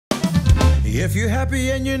If you're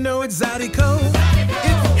happy and you know it's Zydeco. If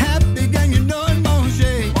you're happy and you know it,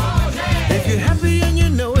 Manger. If you're happy and you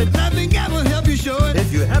know it, nothing ever help you show it.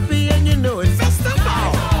 If you're happy and you know it, Festival.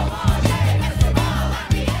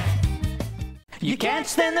 You can't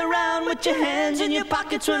stand around with your hands in your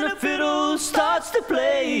pockets when the fiddle starts to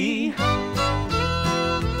play.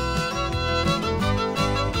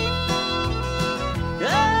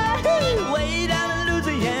 Way down in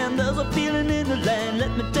Louisiana, there's a feeling in the land.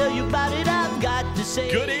 Let me tell you about it, I've got to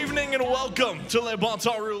say. Good evening and welcome to Le Temps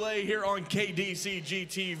Rouler here on KDCG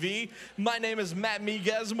TV. My name is Matt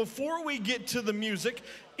Miguez, and before we get to the music,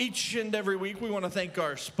 each and every week, we want to thank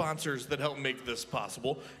our sponsors that help make this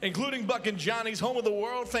possible, including Buck and Johnny's, home of the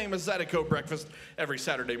world-famous Zydeco breakfast every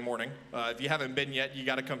Saturday morning. If you haven't been yet, you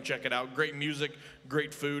got to come check it out. Great music,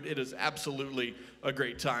 great food. It is absolutely a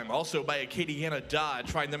great time. Also by Acadiana Dodge.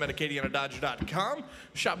 Find them at acadianadodge.com.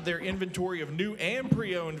 Shop their inventory of new and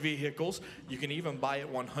pre-owned vehicles. You can even buy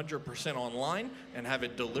it 100% online and have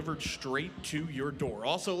it delivered straight to your door.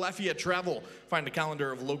 Also, Lafayette Travel. Find a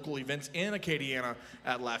calendar of local events in Acadiana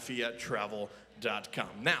at LafayetteTravel.com.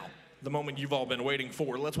 Now, the moment you've all been waiting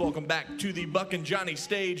for. Let's welcome back to the Buck and Johnny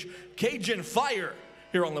stage, Cajun Fire,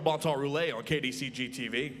 here on Le Temps Rouler on KDCG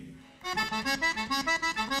TV.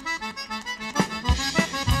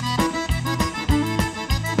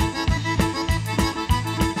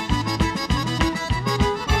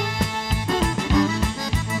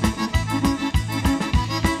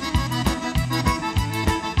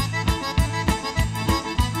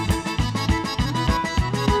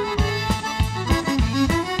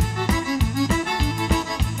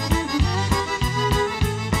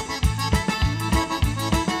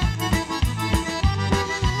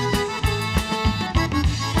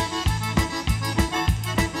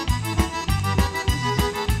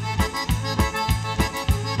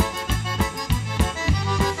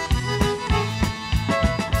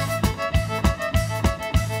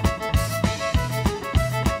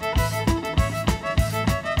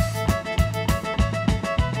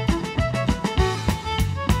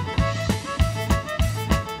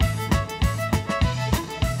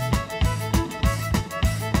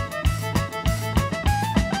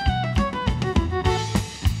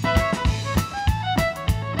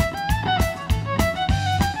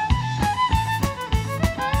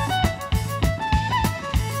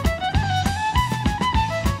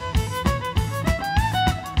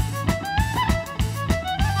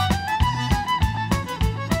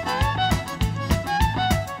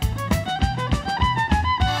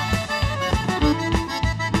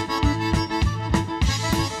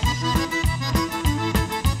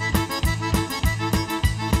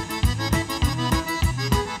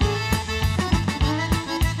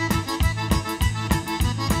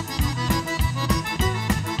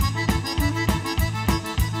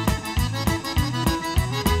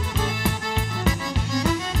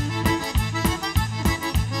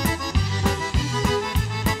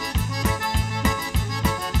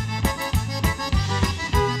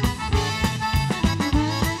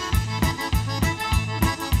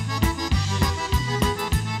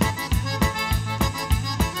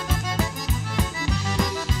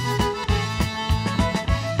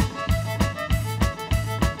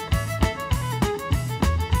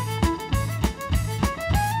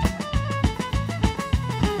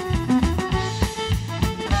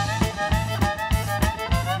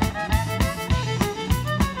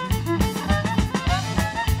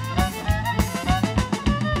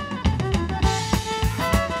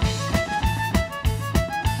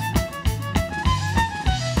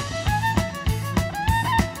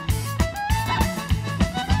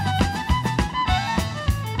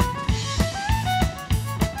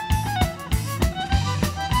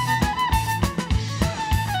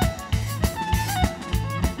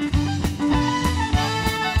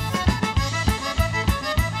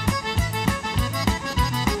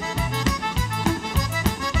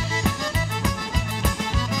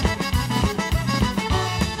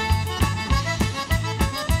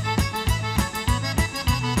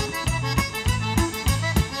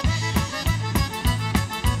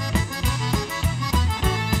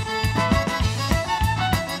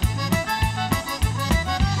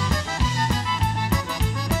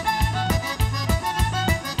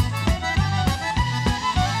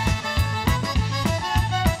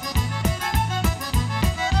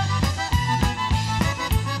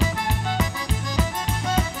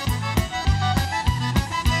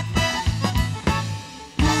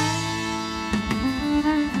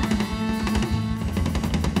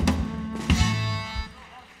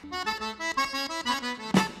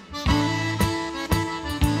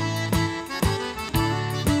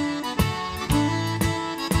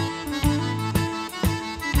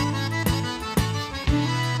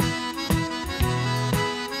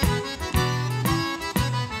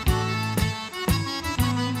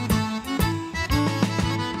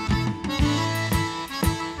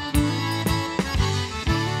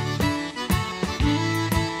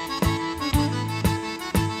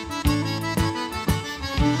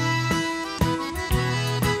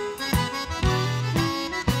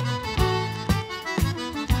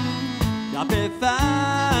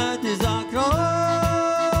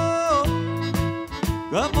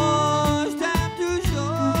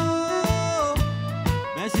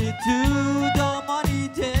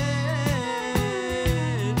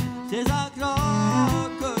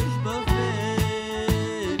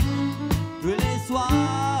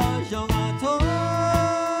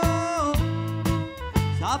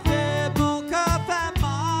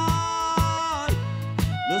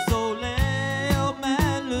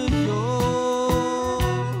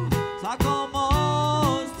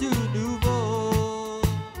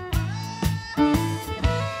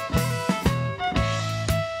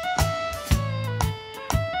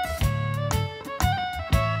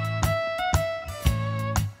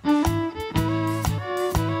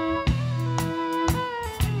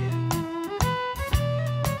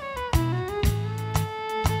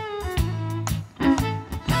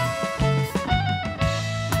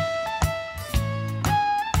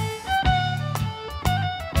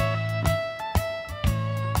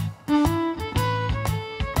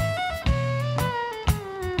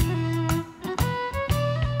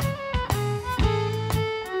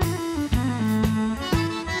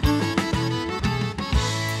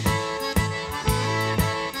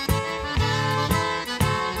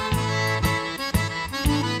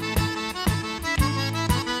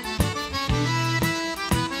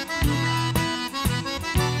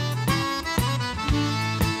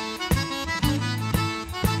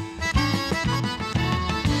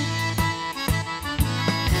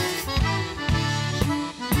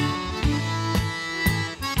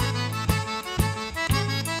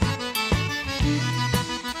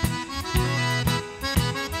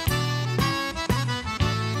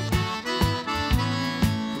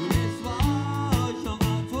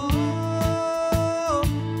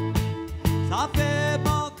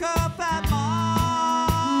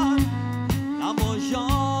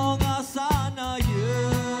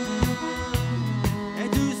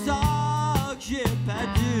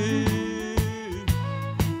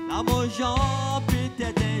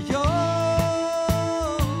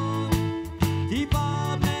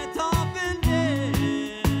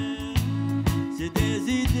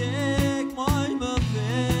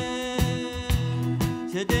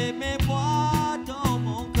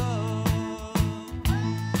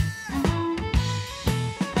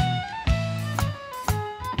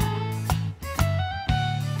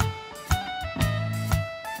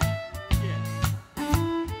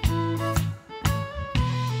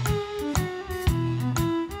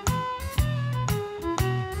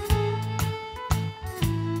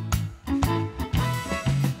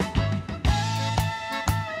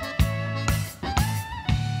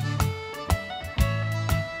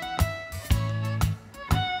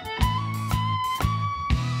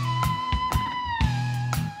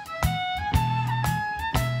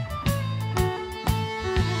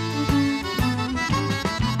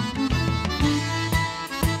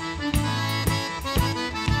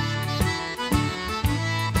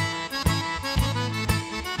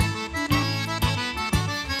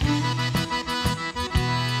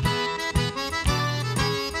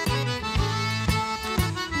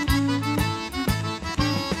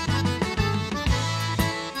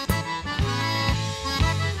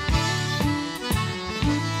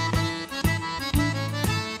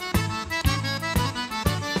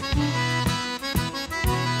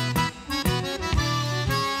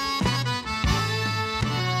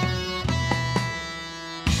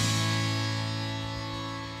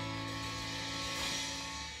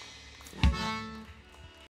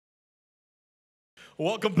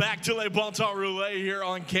 Welcome back to Le Bon Temps Rouler here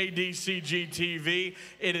on KDCG TV.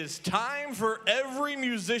 It is time for every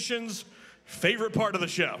musician's favorite part of the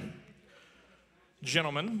show.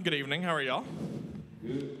 Gentlemen, good evening. How are y'all?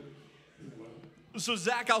 Good. So,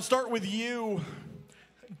 Zach, I'll start with you.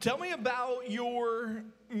 Tell me about your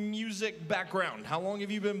music background. How long have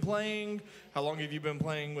you been playing? How long have you been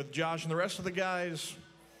playing with Josh and the rest of the guys?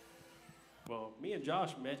 Well, me and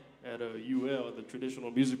Josh met at UL, the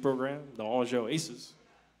traditional music program, the Angel Aces.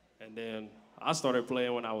 And then I started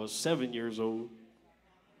playing when I was 7 years old.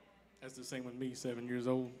 That's the same with me, 7 years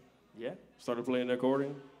old. Yeah, started playing the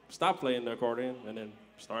accordion, stopped playing the accordion, and then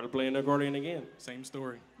started playing the accordion again. Same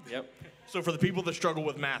story. Yep. So for the people that struggle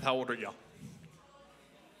with math, how old are y'all?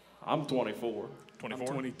 I'm 24. 24?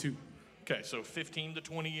 I'm 22. Okay, so 15 to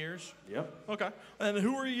 20 years? Yep. Okay. And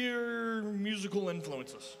who are your musical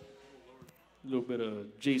influences? A little bit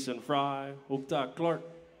of Jason Fry, Octa Clark,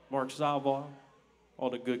 Mark Salva,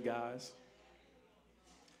 all the good guys.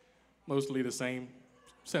 Mostly the same,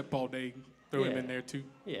 except Paul Day. Throw him in there too.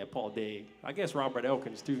 Yeah, Paul Day. I guess Robert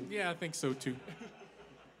Elkins too. Yeah, I think so too.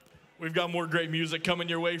 We've got more great music coming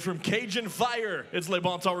your way from Cajun Fire. It's Le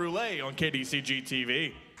Bon Temps Rouler on KDCG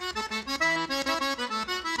TV.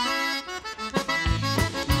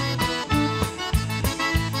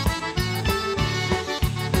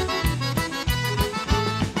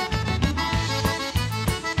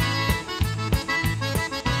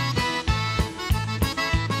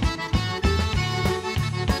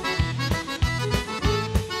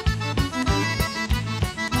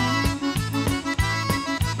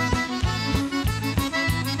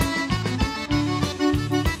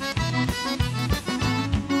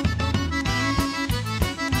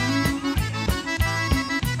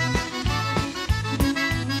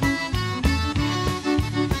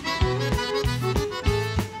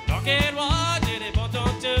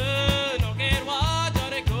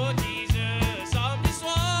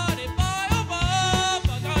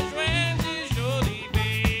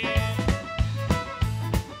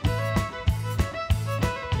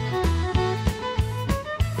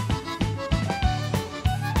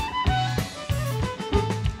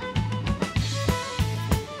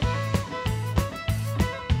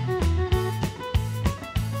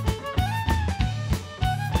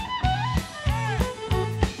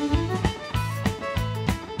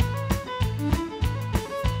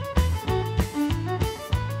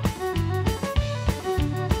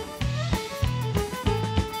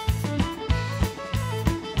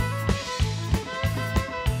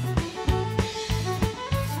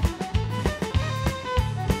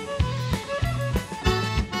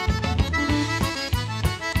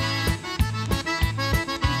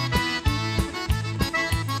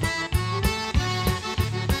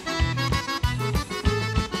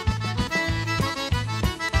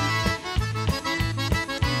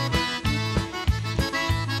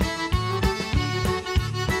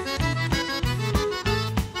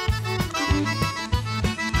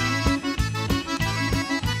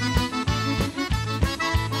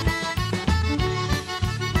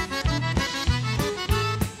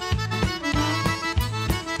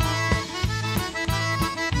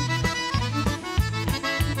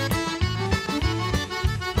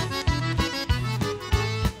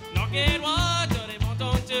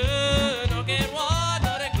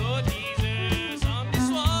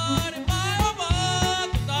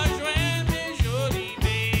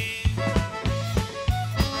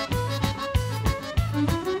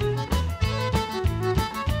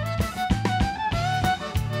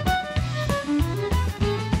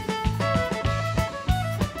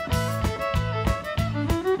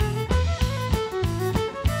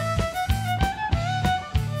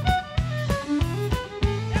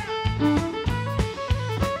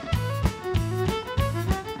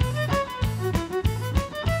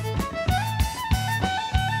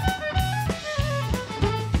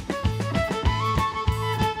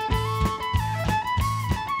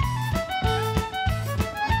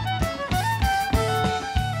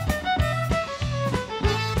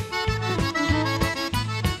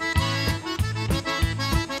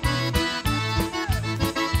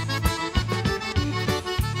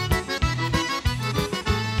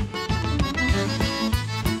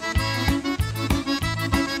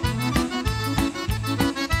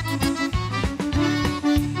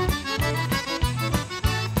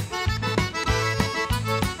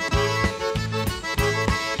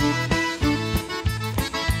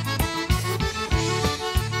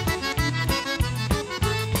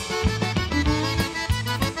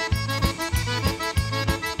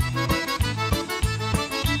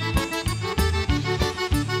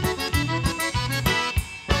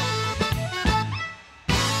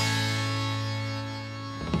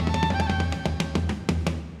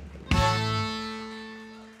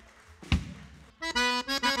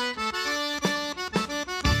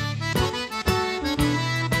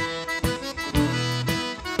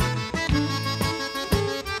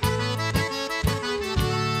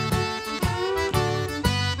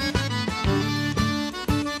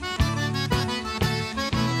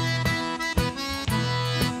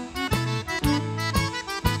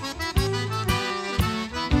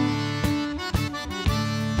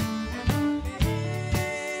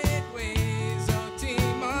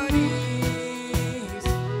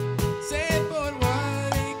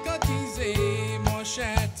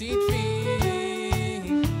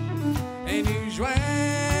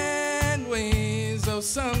 Broadway's au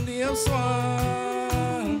samedi au soir,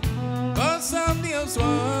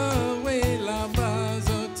 oui, là-bas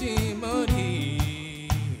au Timoris.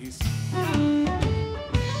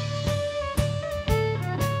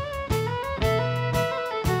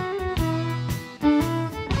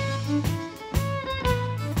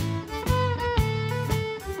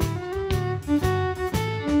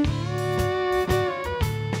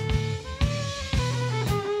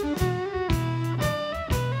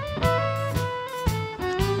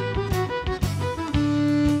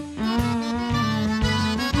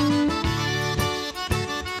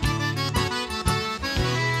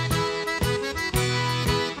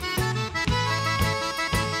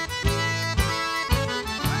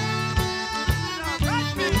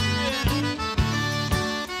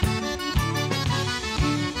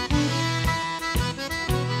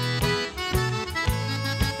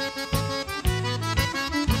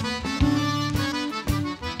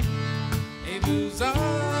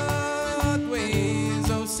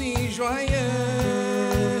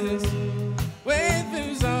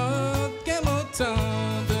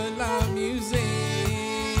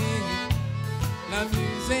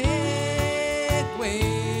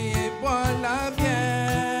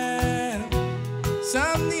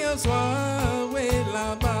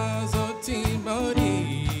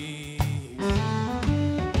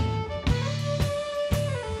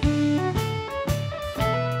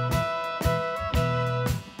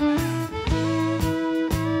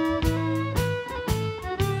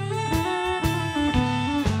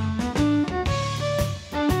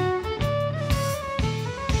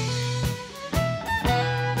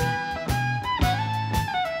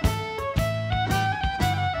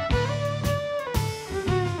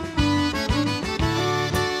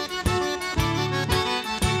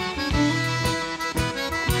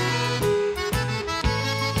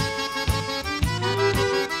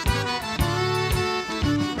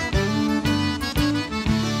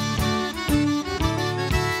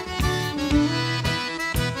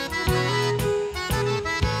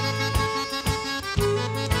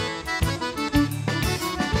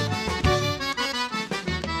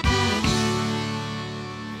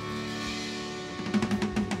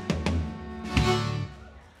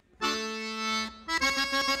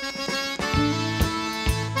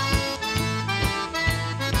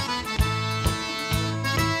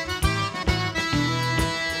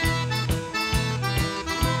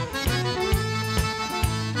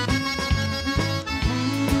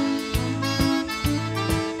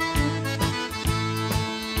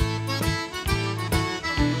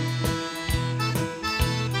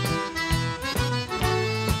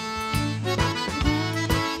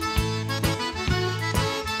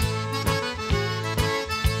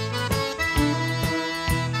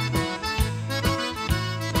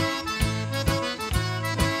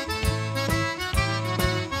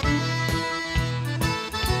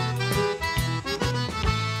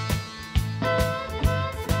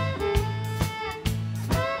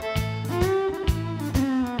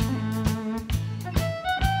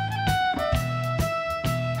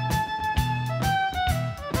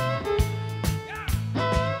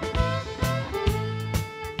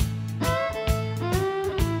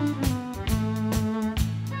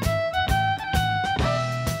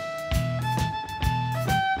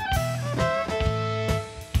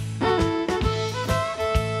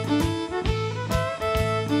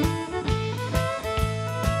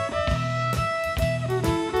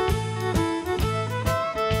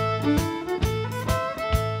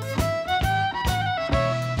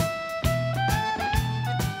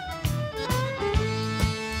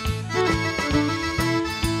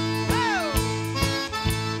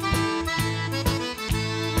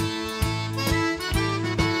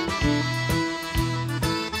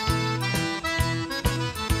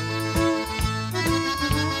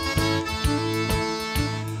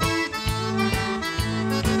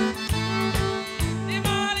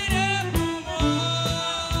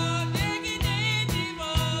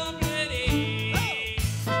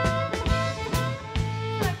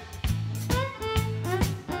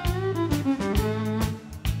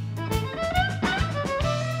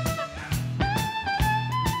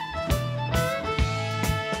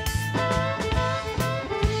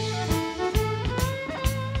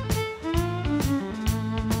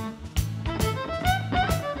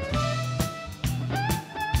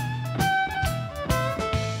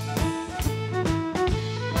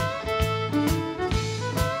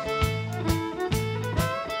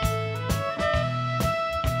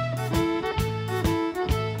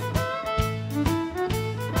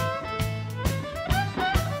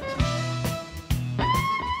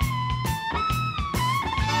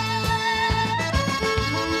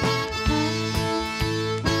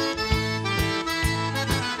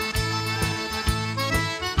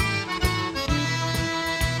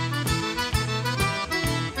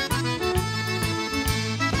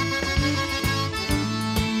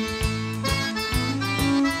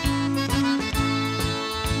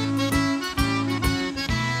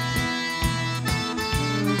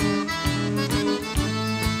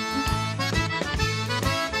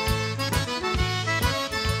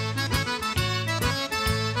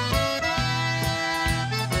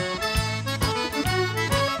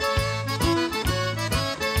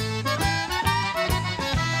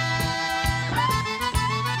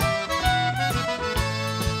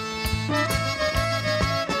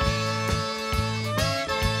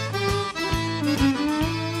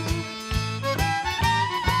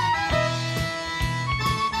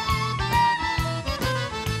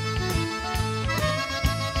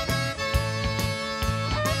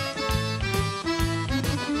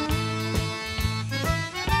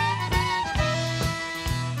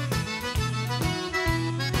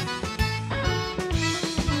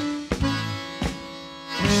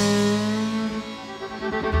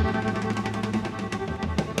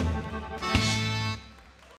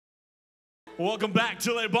 Welcome back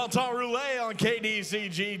to Le Bon Temps Rouler on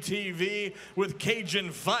KDCG TV with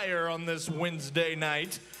Cajun Fire on this Wednesday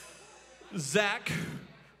night. Zach,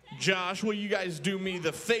 Josh, will you guys do me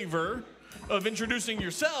the favor of introducing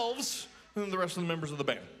yourselves and the rest of the members of the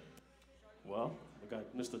band? Well, we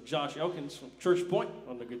got Mr. Josh Elkins from Church Point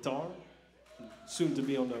on the guitar, soon to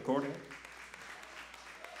be on the accordion.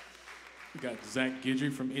 We got Zach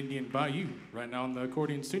Guidry from Indian Bayou, right now on the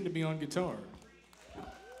accordion, soon to be on guitar.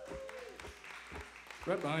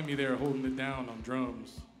 Right behind me there, holding it down on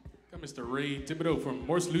drums, got Mr. Ray Thibodeau from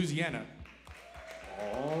Breaux, Louisiana.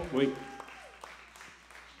 Oh, wait.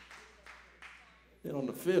 Then on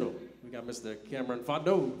the fiddle, we got Mr. Cameron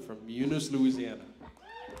Fado from Eunice, Louisiana.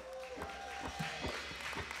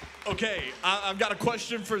 Okay, I've got a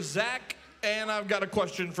question for Zach, and I've got a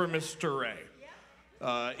question for Mr.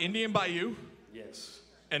 Ray. Indian Bayou. Yes.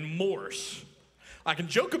 And Morse. I can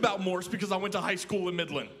joke about Morse because I went to high school in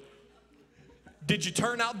Midland. Did you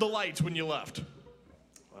turn out the lights when you left?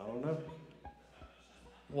 I don't know.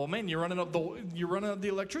 Well, man, you're running up the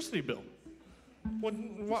electricity bill. What,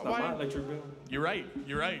 It's not my electric bill. You're right.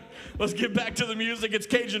 You're right. Let's get back to the music. It's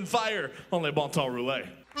Cajun Fire on Le Bon Temps Rouler.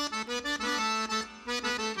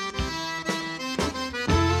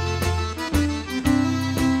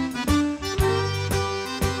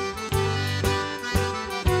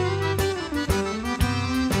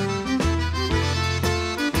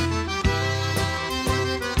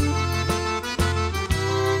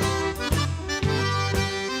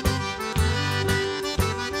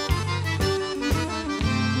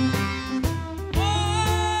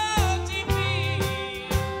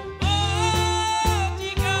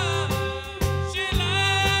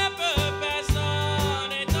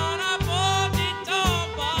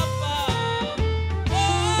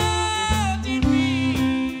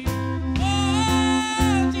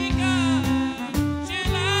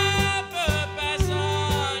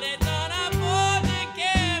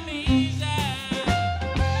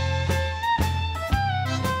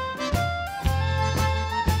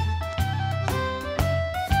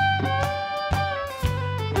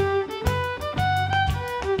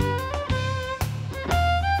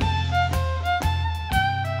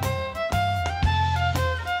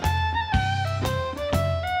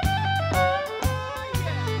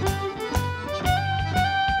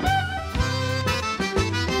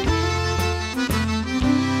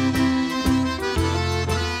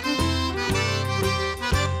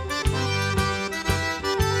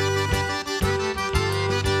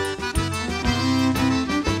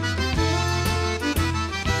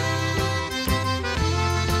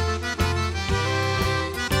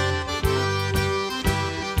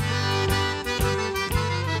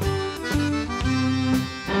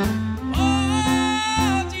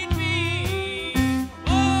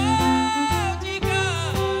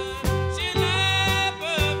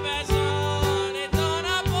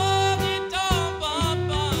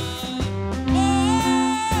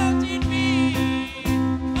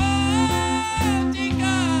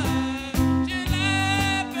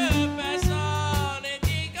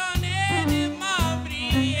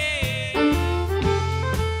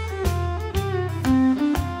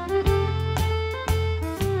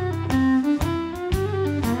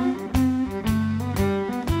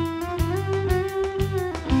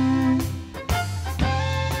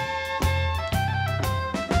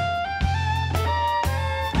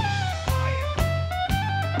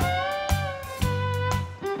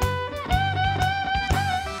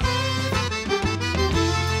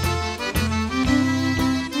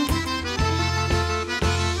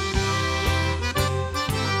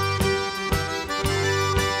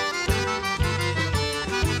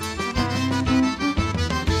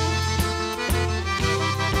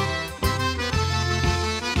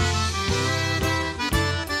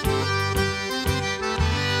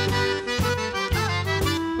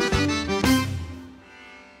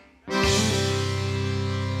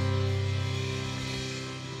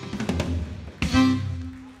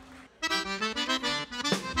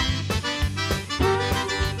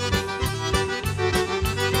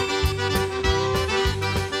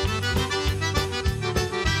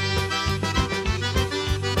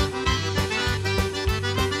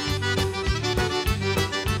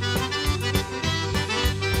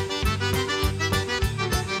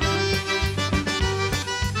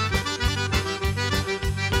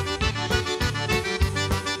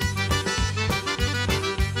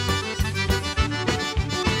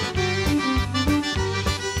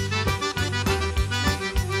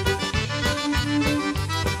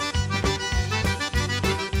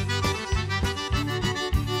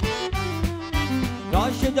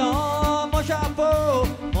 Dans mon chapeau,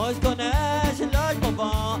 moi je connais l'âge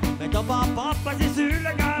moment. Mais ton papa passé sur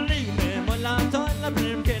la galerie, mais moi l'entends la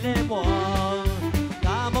plume qu'elle est moi.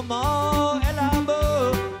 Ta maman,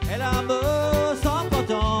 elle a beau, sans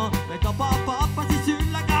pourtant, mais ton papa passé sur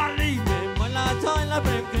la galerie, mais moi l'entends la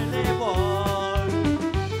plume qu'elle est moi.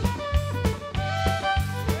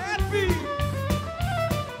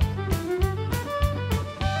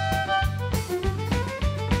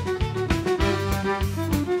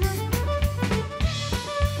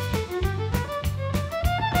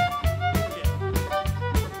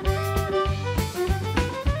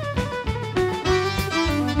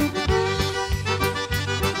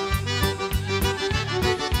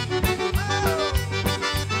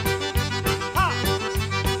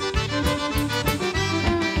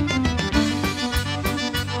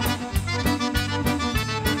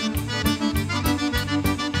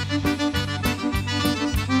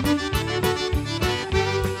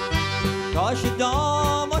 Je suis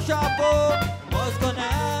dans mon chapeau, moi je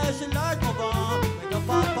connais, je lâche mon vent. Mais ton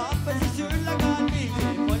papa passé sur la galerie,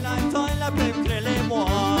 moi l'entends la plume crée les moi.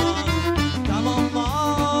 Ta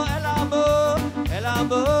maman, elle a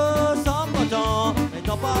beau, sans pourtant. Mais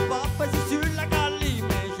ton papa passé sur la galerie,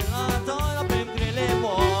 mais je l'entends la plume crée les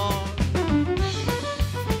moi.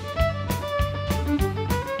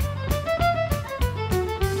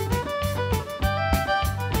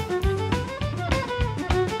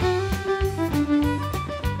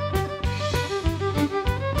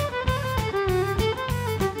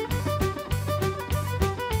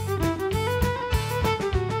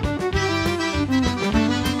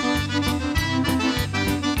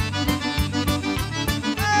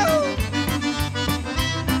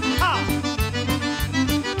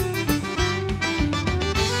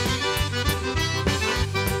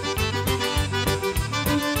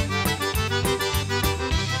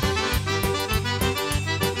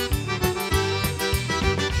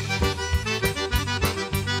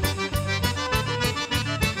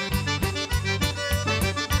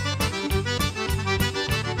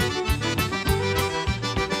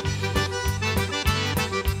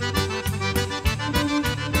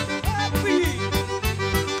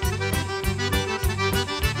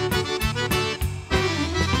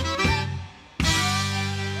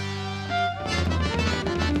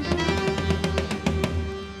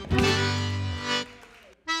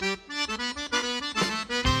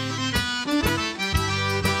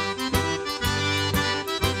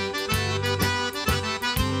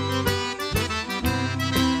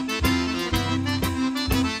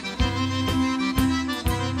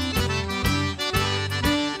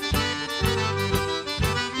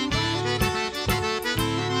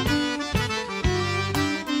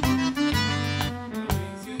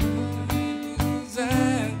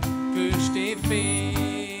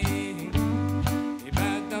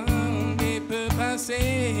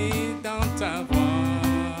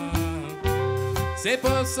 C'est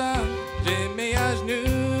pour ça j'ai mis à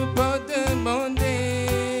genoux pour demander.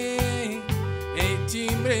 Et tu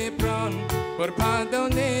me reprends pour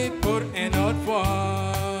pardonner pour une autre fois.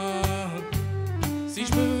 Si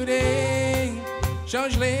je pourrais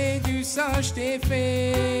changer du sang je t'ai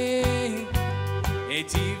fait. Et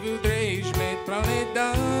tu voudrais je me prendrais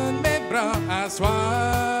dans mes bras à soi.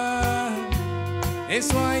 Et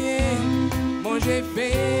soyez, moi j'ai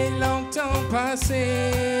fait longtemps passé.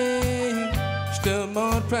 Je te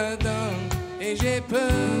demande pardon et j'ai peur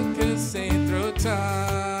que c'est trop tard.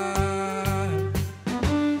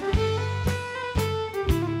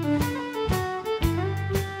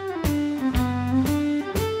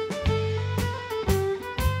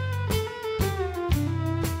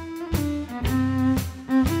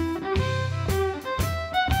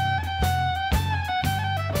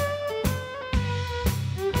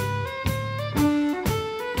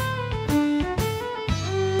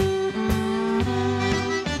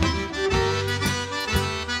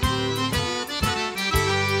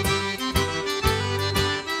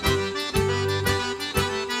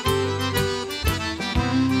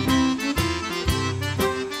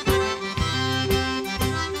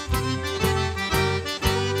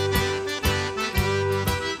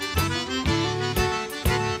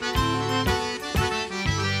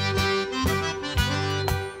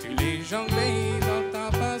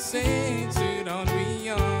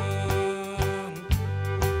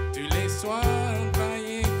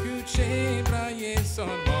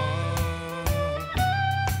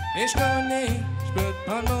 Et je connais, je peux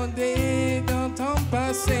te demander dans ton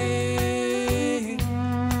passé.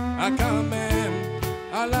 À quand même,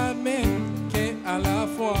 à la même qu'à la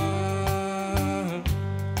fois.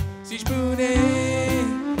 Si je pourrais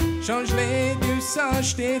changer du sang,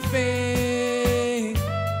 je t'ai fait.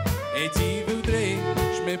 Et tu voudrais,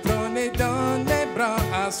 je me prenais dans les bras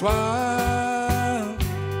s'asseoir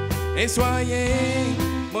et soyez,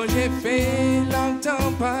 moi j'ai fait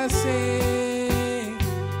longtemps passer.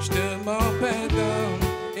 Je demande pardon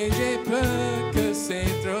et j'ai peur que c'est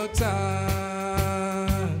trop tard.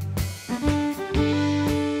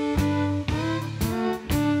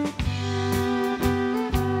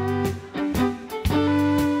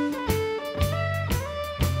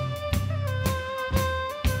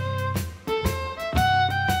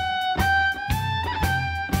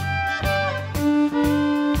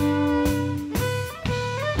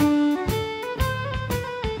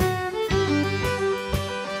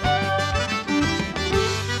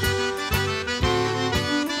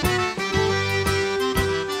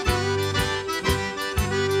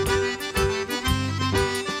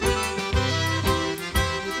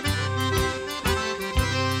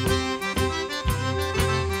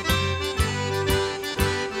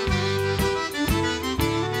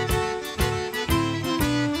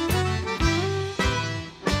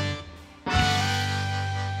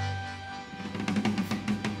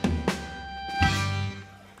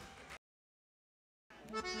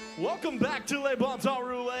 Welcome back to Le Bon Temps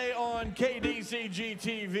Rouler on KDCG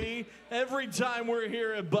TV. Every time we're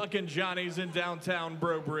here at Buck and Johnny's in downtown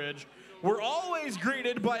Breaux Bridge, we're always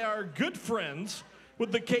greeted by our good friends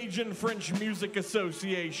with the Cajun French Music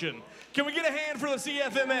Association. Can we get a hand for the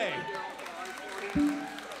CFMA?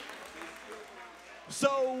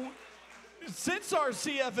 So, since our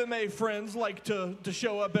CFMA friends like to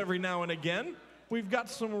show up every now and again, we've got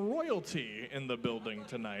some royalty in the building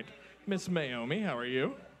tonight. Miss Naomi, how are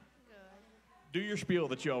you? Do your spiel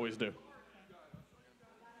that you always do.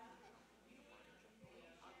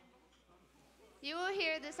 You will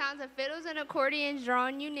hear the sounds of fiddles and accordions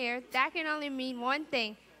drawing you near. That can only mean one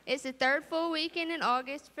thing. It's the third full weekend in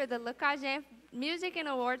August for the Le Cajun Music and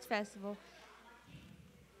Awards Festival.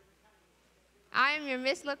 I am your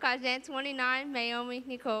Miss Le Cajun 29, Naomi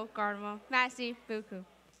Nicole Gardemo. Merci beaucoup.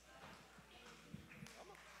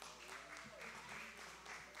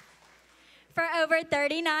 For over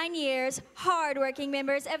 39 years, hard-working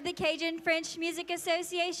members of the Cajun French Music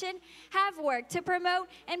Association have worked to promote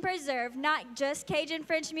and preserve not just Cajun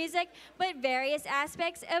French music, but various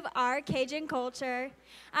aspects of our Cajun culture.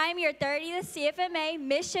 I'm your 30th CFMA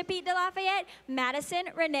Miss Chapit de Lafayette, Madison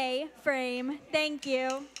Renee Frame. Thank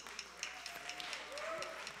you.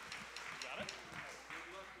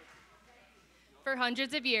 For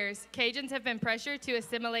hundreds of years, Cajuns have been pressured to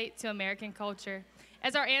assimilate to American culture.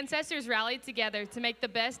 As our ancestors rallied together to make the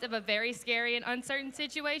best of a very scary and uncertain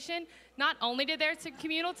situation, not only did their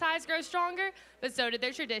communal ties grow stronger, but so did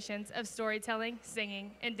their traditions of storytelling, singing,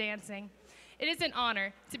 and dancing. It is an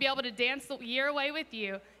honor to be able to dance the year away with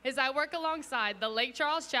you as I work alongside the Lake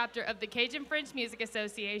Charles chapter of the Cajun French Music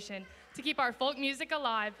Association to keep our folk music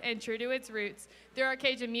alive and true to its roots through our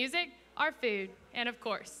Cajun music, our food, and of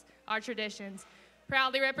course, our traditions.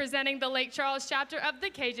 Proudly representing the Lake Charles chapter of the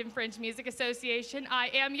Cajun French Music Association, I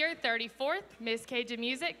am your 34th Miss Cajun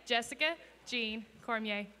Music, Jessica Jean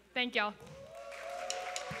Cormier. Thank y'all.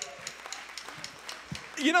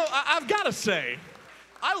 You know, I've got to say,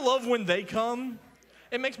 I love when they come.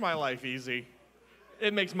 It makes my life easy.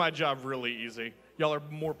 It makes my job really easy. Y'all are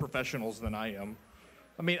more professionals than I am.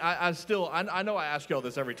 I mean, I know I ask y'all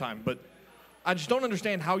this every time, but I just don't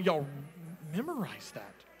understand how y'all memorize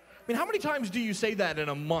that. I mean, how many times do you say that in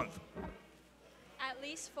a month? At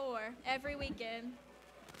least 4, every weekend.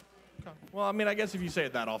 Okay. Well, I mean, I guess if you say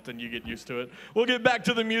it that often, you get used to it. We'll get back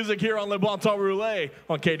to the music here on Le Bon Temps Rouler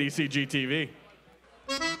on KDCG TV.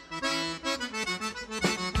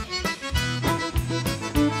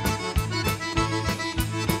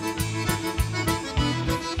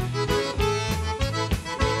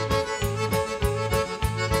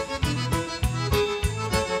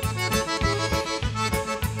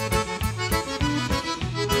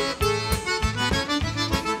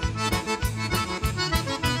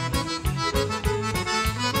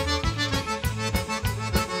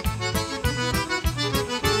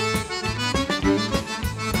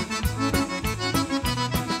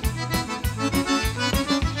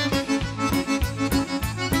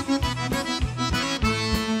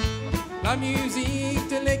 La musique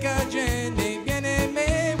de les Cajuns est bien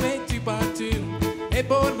aimée, mais tu partout. Et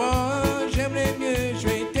pour moi, j'aimerais mieux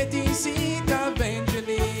jouer tête ici, ta veine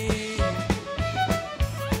jolie.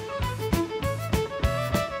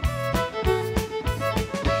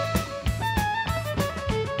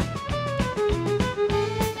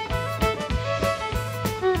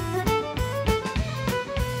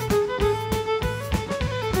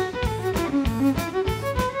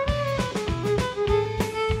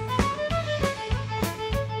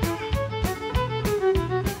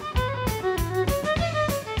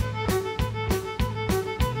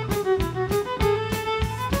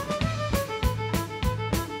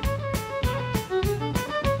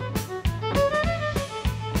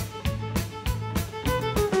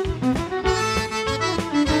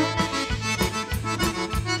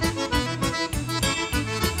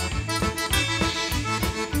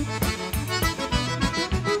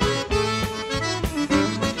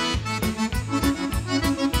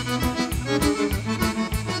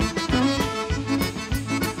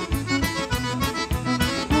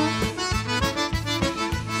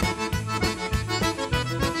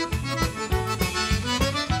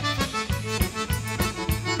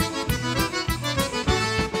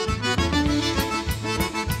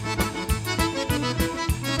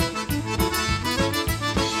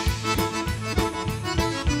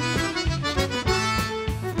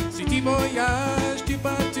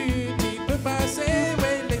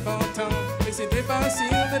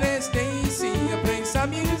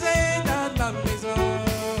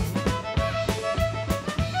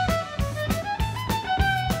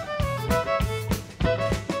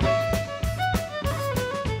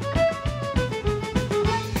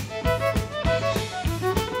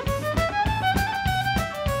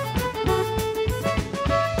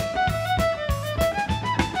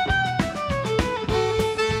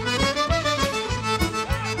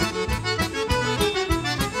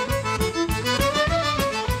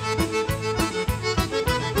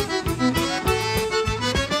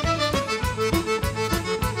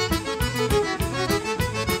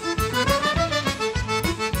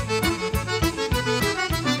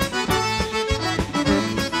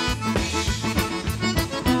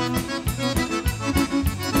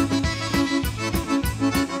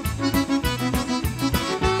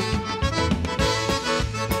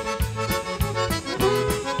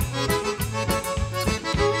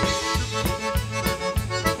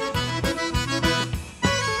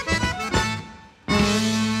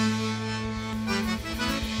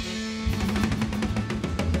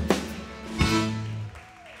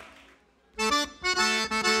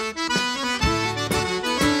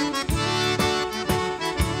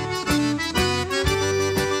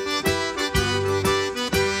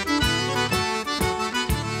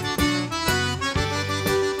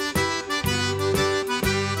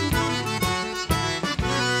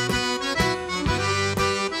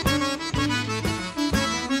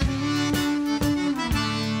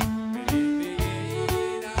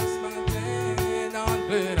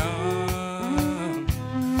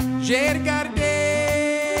 J'ai regardé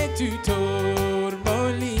tout autour mon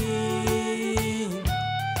lit.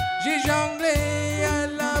 J'ai jonglé à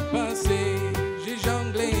la pensée, j'ai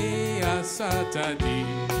jonglé à ça t'a dit.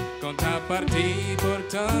 Quand t'as parti pour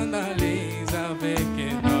t'en aller avec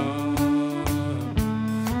un homme,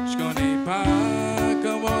 je connais pas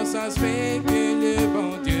comment ça se fait que le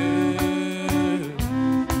bon Dieu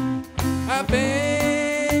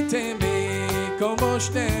avait t'aimé comme je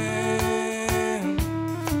t'aime.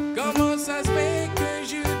 Comment ça se fait que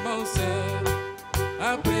je m'en sors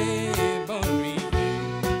après bonne nuit?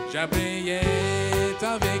 J'ai prié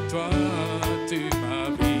avec toi toute ma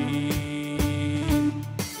vie.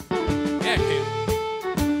 Yeah, Kim.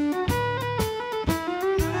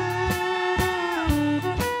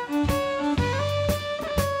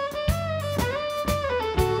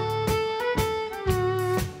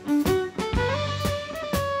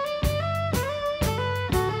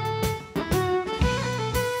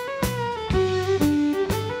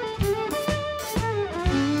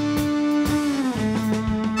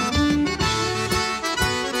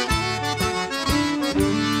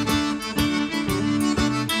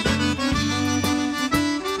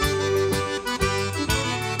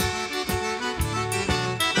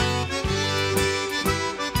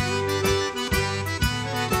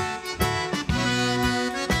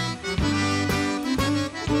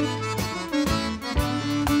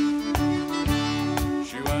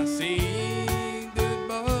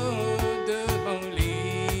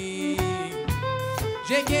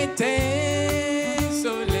 J'ai guetté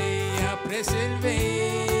soleil après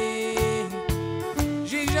s'élever.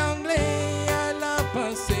 J'ai jonglé à la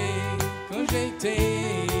pensée quand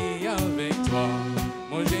j'étais avec toi.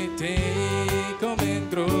 Moi j'étais comme un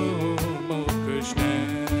gros mot que je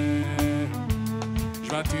t'aime. Je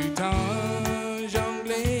vais tout le temps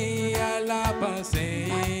jongler à la pensée.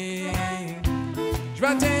 Je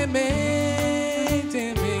vais t'aimer,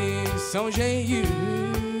 t'aimer sans j'ai eu.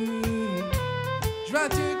 Je vais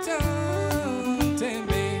tout le temps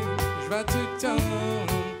t'aimer, je vais tout le temps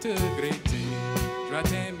te regretter. Je vais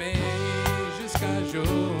t'aimer jusqu'à jour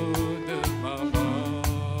de ma mort.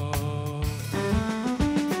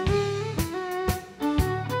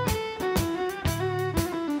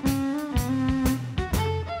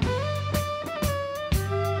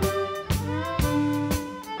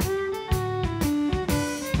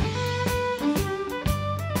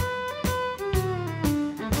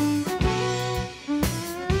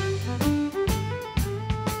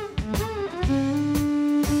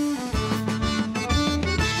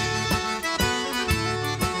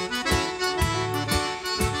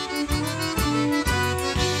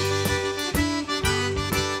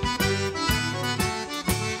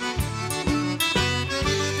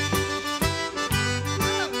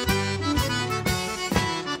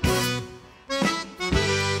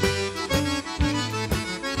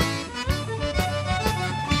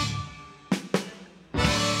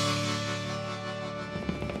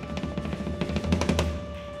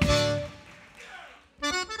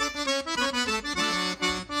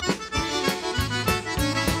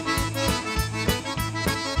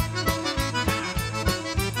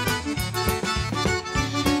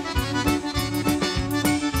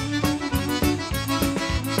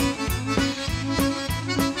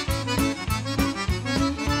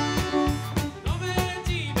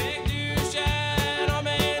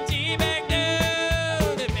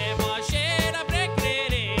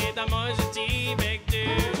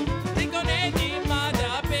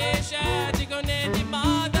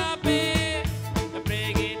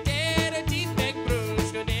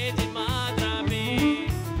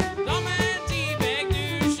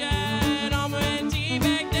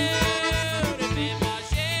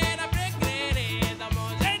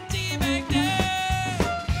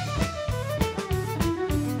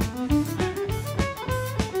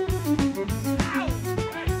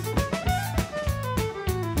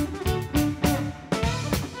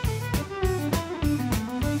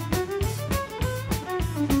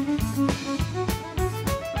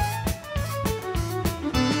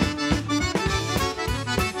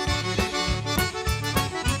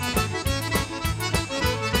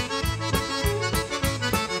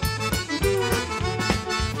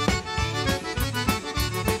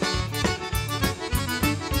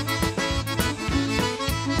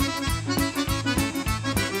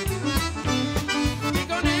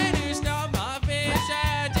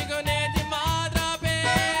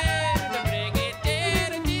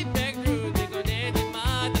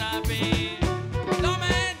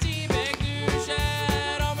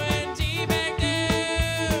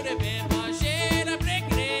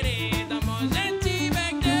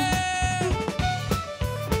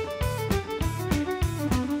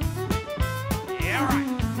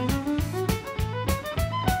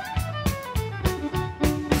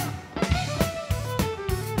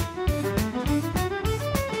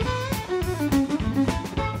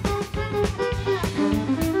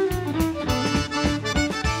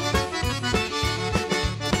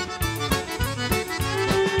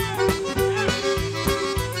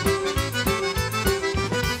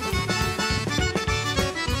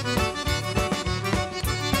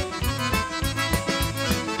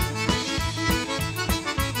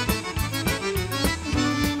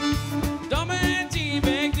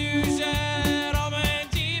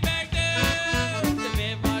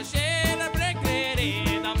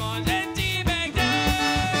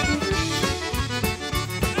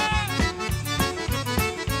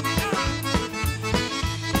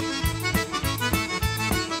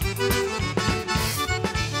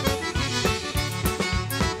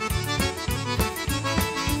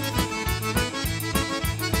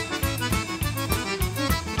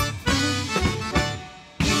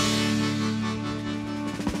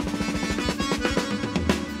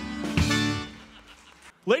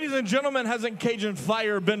 Ladies and gentlemen, hasn't Cajun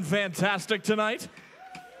Fire been fantastic tonight?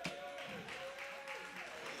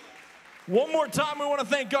 One more time, we want to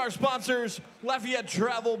thank our sponsors, Lafayette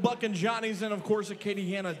Travel, Buck and Johnny's, and of course,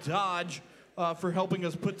 Acadiana Dodge, for helping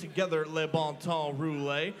us put together Le Bon Temps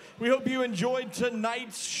Rouler. We hope you enjoyed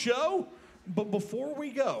tonight's show, but before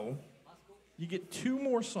we go, you get 2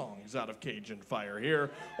 more songs out of Cajun Fire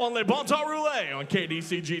here on Le Bon Temps Rouler on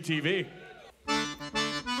KDCG TV.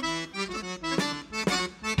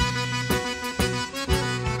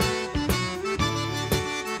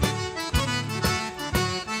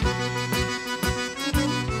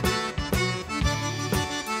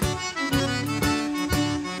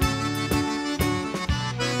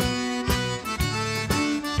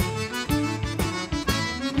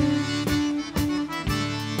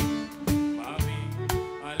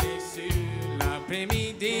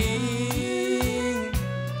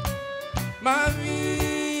 Ma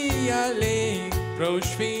vie allait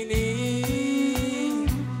proche finie.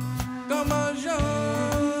 Comment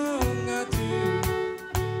j'en as-tu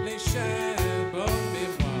les chers bonnes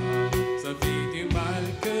mémoires? Ça fait du mal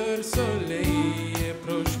que le soleil est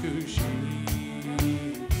proche couché.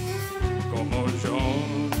 Comment j'en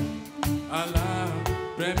à la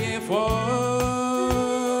première fois,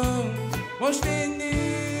 moi je t'ai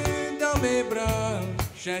nu dans mes bras,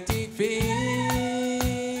 gentille fille.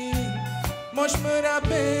 Moi je me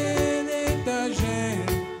rappelle de ta gêne,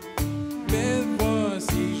 mais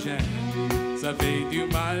voici j'aime. Ça fait du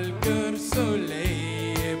mal que le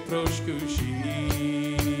soleil est proche couché.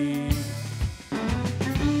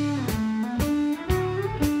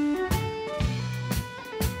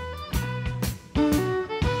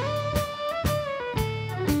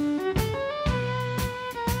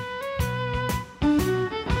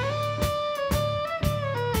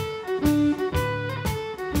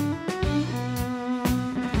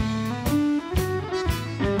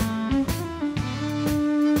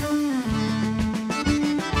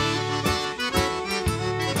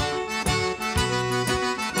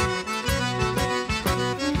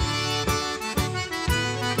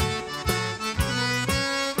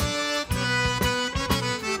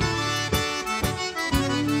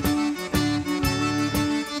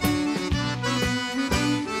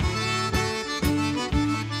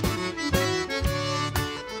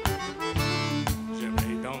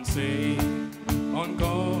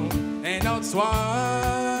 Encore un autre soir,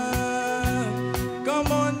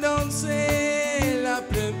 comme on dansait la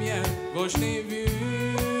première fois je l'ai vu.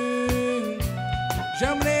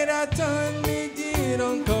 J'aimerais attendre mais dire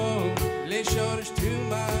encore les choses que tu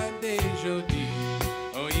m'as déjà dit.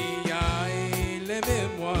 Oh yeah, les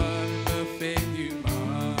mémoires me fait du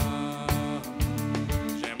mal.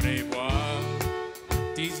 J'aimerais voir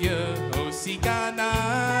tes yeux aussi canailles.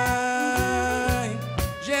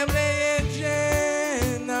 J'aimerais être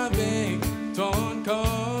jeune avec ton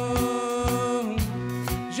corps.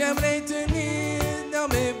 J'aimerais tenir dans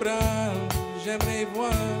mes bras. J'aimerais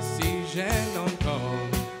voir si j'aime encore.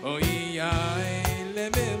 Oh yeah, les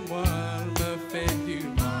mémoires me fait du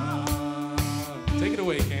mal. Take it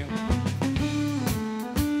away, Cam.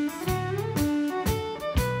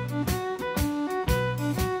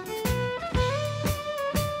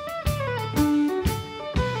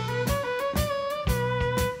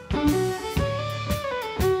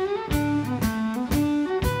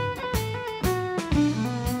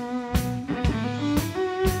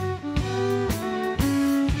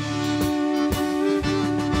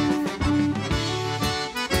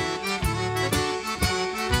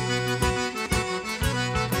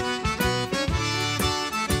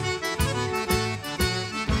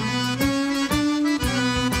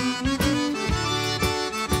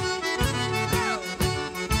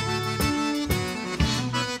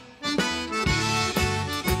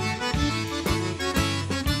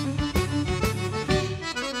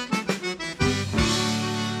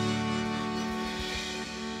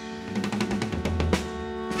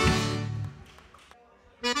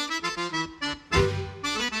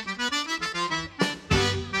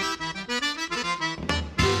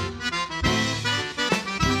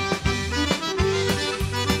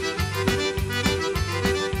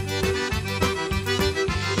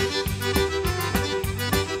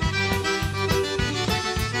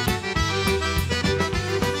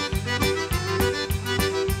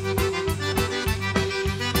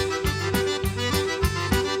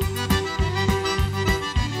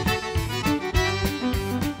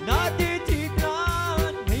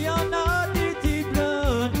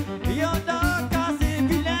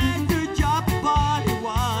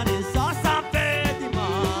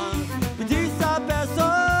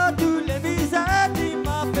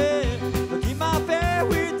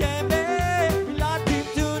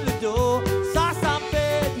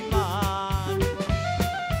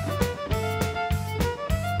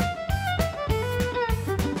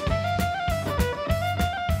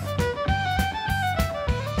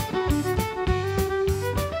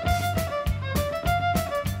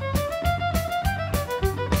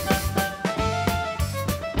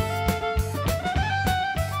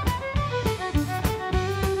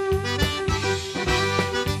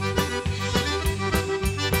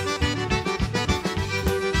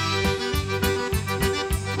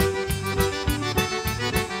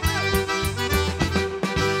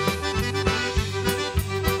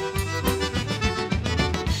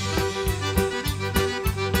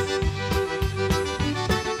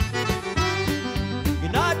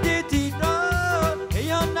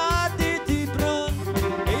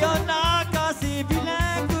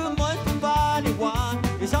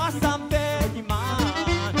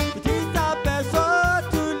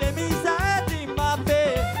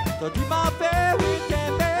 Toi tu m'as fait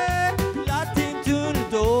t'aimer, puis la team tourne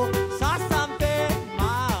le dos, ça me fait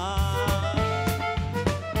mal.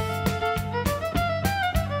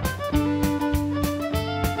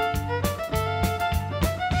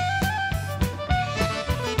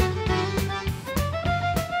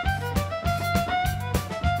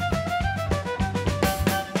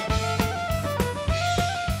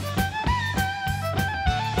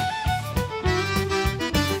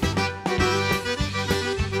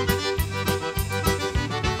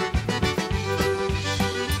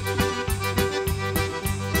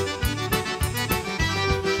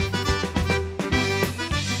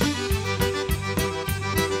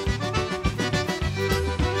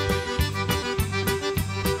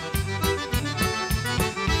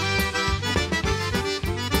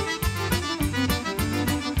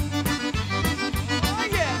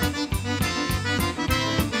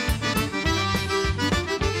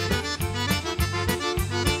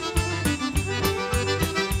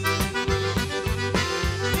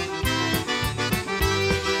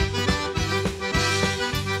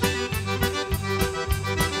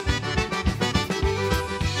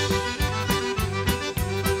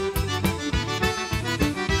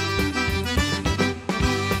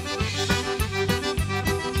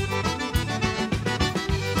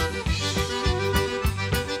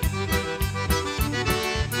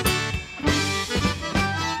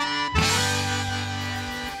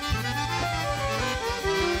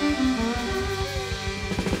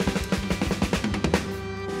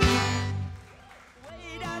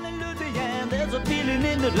 There's a feeling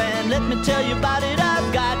in the land, let me tell you about it,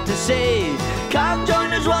 I've got to say. Come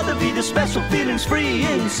join us while the beat, the special feelings free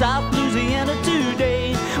in South Louisiana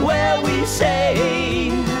today, where we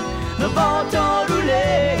say, the Temps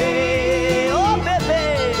Rouler.